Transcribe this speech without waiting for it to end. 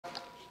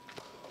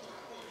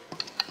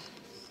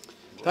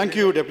Thank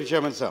you, Deputy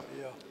Chairman, sir.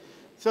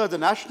 Sir, the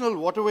National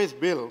Waterways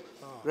Bill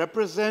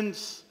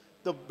represents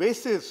the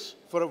basis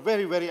for a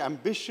very, very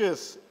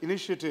ambitious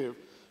initiative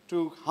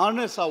to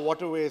harness our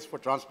waterways for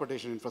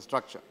transportation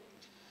infrastructure.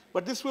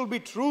 But this will be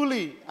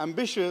truly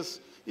ambitious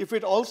if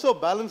it also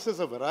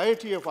balances a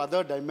variety of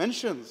other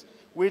dimensions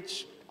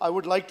which I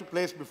would like to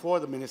place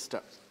before the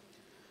Minister.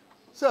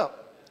 Sir,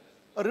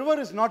 a river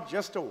is not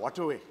just a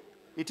waterway.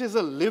 It is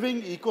a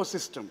living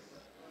ecosystem.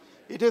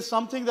 It is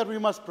something that we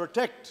must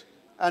protect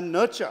and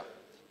nurture,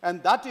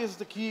 and that is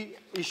the key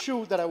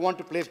issue that I want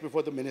to place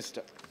before the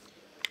Minister.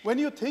 When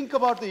you think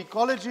about the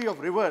ecology of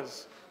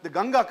rivers, the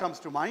Ganga comes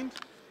to mind,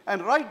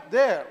 and right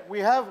there we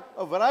have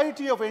a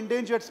variety of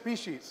endangered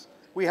species.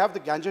 We have the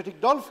Gangetic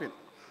dolphin.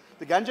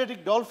 The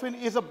Gangetic dolphin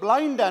is a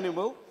blind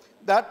animal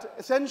that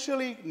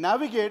essentially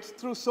navigates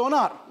through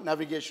sonar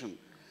navigation.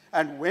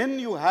 And when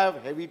you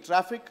have heavy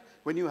traffic,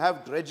 when you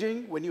have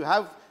dredging, when you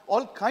have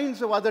all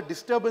kinds of other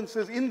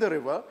disturbances in the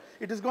river,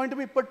 it is going to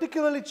be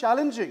particularly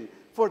challenging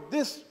for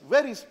this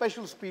very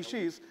special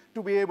species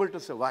to be able to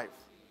survive.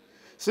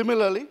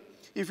 Similarly,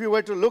 if you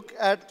were to look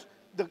at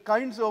the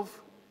kinds of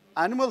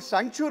animal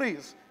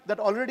sanctuaries that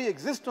already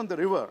exist on the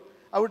river,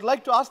 I would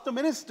like to ask the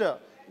Minister,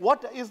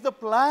 what is the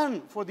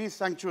plan for these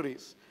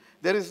sanctuaries?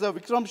 There is the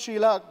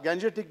Vikramshila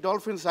Gangetic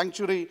Dolphin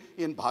Sanctuary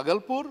in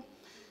Bhagalpur.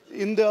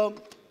 In the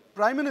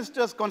Prime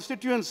Minister's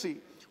constituency,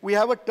 we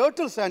have a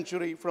turtle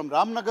sanctuary from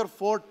Ramnagar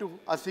Fort to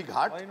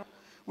Asighat.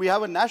 We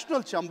have a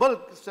national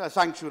Chambal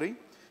sanctuary.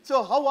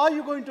 So how are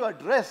you going to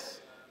address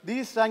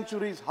these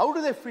sanctuaries? How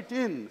do they fit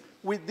in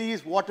with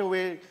these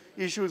waterway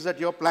issues that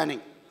you're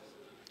planning?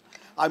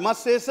 I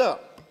must say, sir,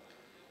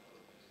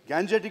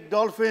 Gangetic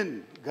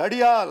dolphin,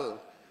 Ghadial,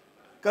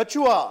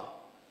 Kachua,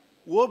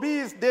 वो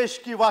भी इस देश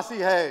की वासी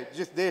है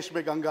जिस देश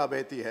में गंगा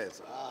बहती है.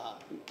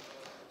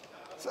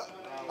 So,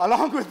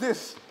 along with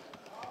this,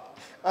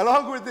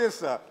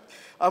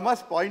 I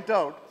must point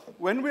out,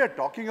 when we are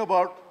talking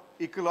about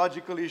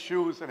ecological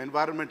issues and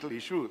environmental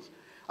issues,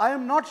 I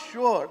am not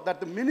sure that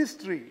the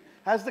ministry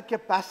has the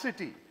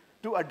capacity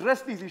to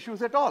address these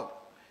issues at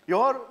all.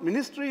 Your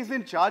ministry is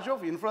in charge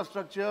of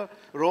infrastructure,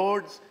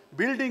 roads,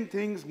 building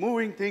things,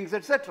 moving things,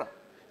 etc.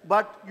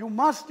 But you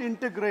must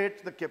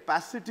integrate the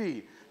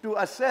capacity to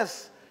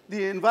assess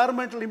the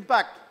environmental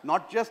impact,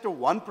 not just of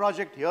one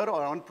project here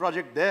or one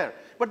project there,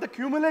 but the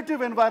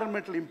cumulative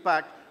environmental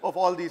impact of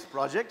all these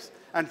projects.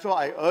 And so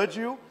I urge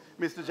you,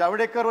 Mr.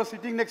 Javadekar was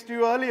sitting next to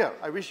you earlier,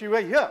 I wish you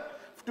were here,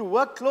 to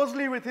work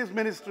closely with his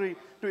ministry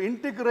to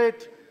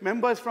integrate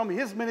members from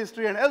his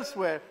ministry and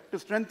elsewhere to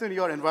strengthen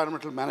your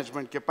environmental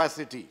management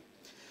capacity.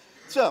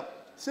 So,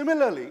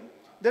 similarly,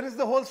 there is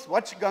the whole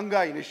Swachh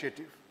Ganga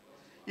initiative.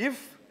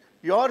 If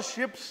your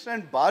ships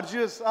and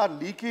barges are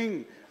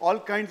leaking all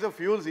kinds of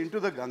fuels into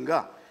the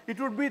Ganga, it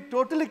would be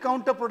totally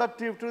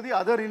counterproductive to the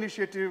other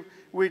initiative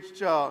which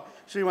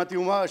Srimati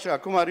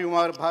Kumari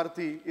Umar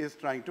Bharati is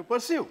trying to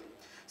pursue.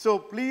 So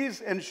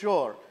please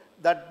ensure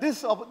that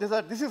this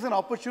is an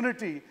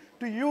opportunity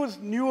to use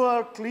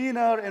newer,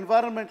 cleaner,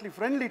 environmentally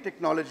friendly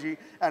technology,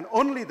 and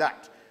only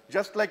that.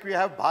 Just like we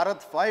have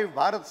Bharat 5,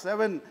 Bharat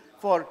 7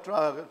 for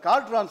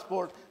car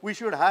transport, we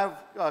should have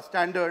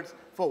standards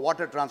for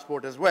water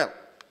transport as well.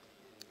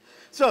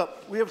 So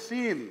we have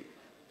seen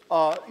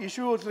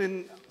issues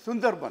in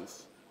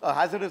Sundarbans, a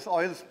hazardous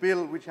oil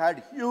spill which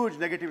had huge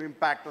negative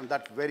impact on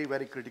that very,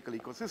 very critical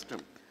ecosystem.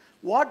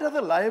 What are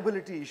the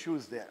liability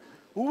issues there?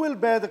 Who will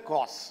bear the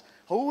costs?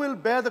 Who will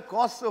bear the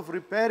costs of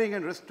repairing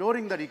and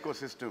restoring that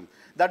ecosystem?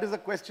 That is a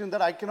question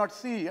that I cannot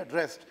see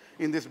addressed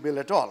in this bill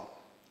at all.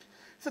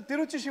 So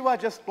Tiruchi Shiva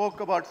just spoke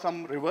about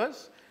some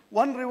rivers.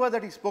 One river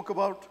that he spoke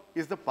about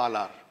is the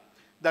Palar.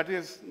 That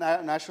is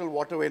National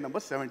Waterway number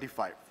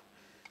 75.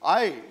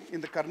 In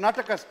the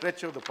Karnataka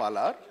stretch of the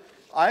Palar,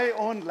 I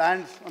own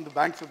lands on the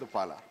banks of the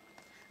Palar.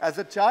 As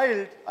a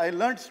child, I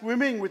learned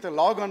swimming with a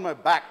log on my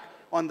back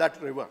on that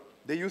river.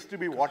 There used to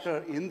be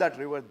water in that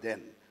river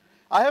then.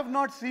 I have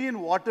not seen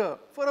water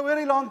for a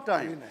very long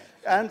time.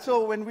 And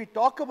so when we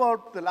talk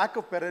about the lack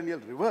of perennial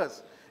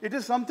rivers, it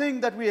is something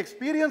that we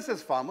experience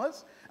as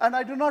farmers, and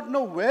I do not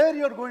know where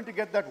you're going to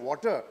get that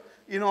water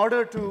in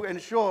order to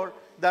ensure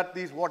that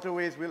these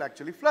waterways will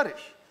actually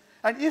flourish.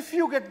 And if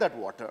you get that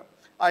water,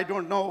 I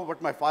don't know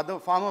what my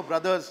farmer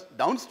brothers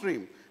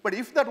downstream, but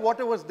if that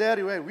water was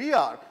there where we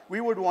are,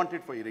 we would want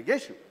it for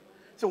irrigation.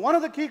 So one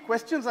of the key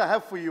questions I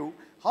have for you,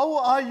 how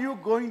are you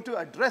going to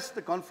address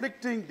the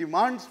conflicting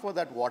demands for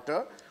that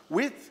water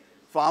with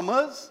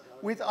farmers,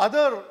 with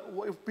other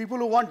people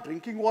who want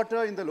drinking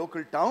water in the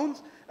local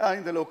towns,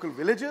 in the local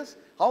villages?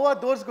 How are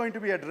those going to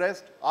be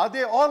addressed? Are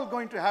they all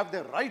going to have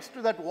their rights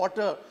to that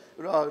water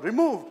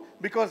removed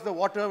because the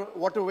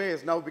waterway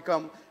has now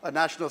become a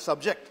national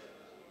subject?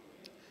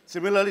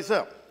 Similarly,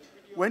 sir,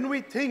 when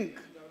we think,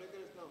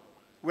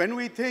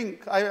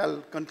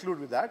 I'll conclude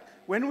with that,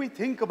 when we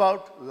think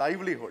about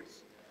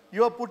livelihoods,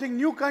 you are putting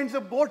new kinds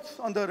of boats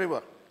on the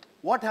river.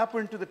 What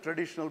happened to the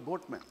traditional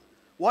boatmen?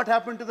 What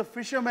happened to the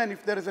fishermen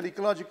if there is an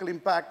ecological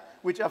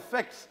impact which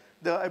affects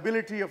the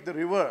ability of the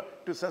river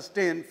to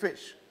sustain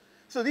fish?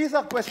 So these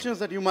are questions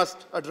that you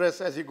must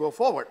address as you go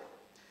forward.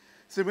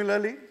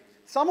 Similarly,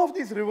 some of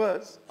these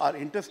rivers are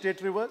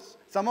interstate rivers,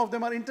 some of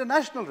them are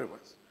international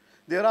rivers.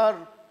 There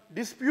are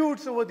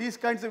disputes over these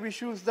kinds of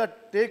issues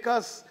that take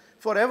us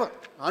forever,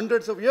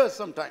 hundreds of years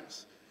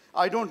sometimes.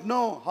 I don't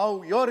know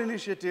how your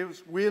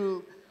initiatives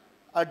will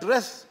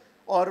address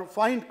or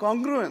find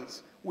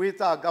congruence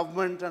with our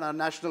government and our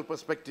national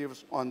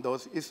perspectives on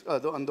those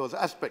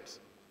aspects.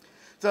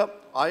 So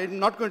I'm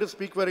not going to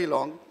speak very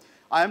long.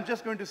 I am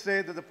just going to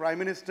say that the Prime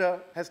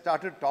Minister has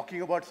started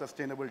talking about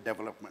sustainable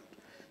development.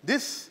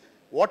 This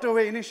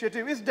waterway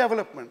initiative is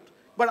development,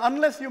 but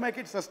unless you make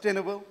it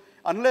sustainable,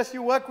 unless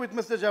you work with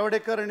Mr.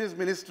 Javadekar and his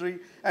ministry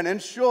and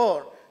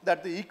ensure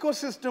that the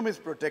ecosystem is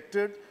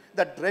protected,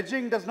 that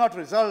dredging does not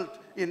result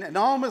in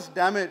enormous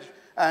damage,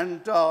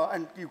 and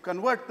you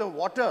convert the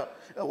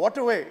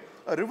waterway,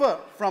 a river,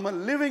 from a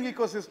living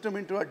ecosystem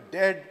into a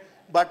dead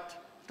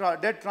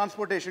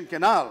transportation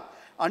canal.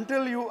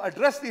 Until you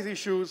address these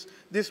issues,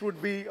 this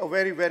would be a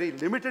very, very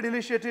limited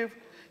initiative.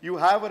 You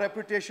have a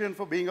reputation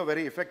for being a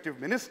very effective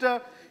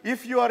minister.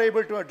 If you are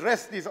able to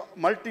address these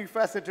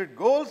multifaceted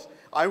goals,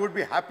 I would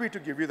be happy to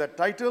give you that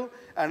title,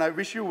 and I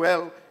wish you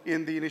well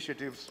in the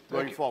initiatives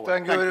going forward.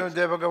 Thank you very much,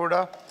 Deva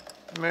Gowda.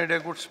 Made a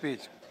good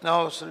speech.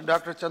 Now,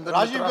 Dr. Chandran.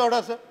 Rajeev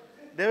Gowda, sir.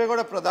 Deva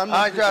Gowda, Pradhan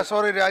Mantri.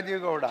 Sorry,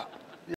 Rajeev Gowda.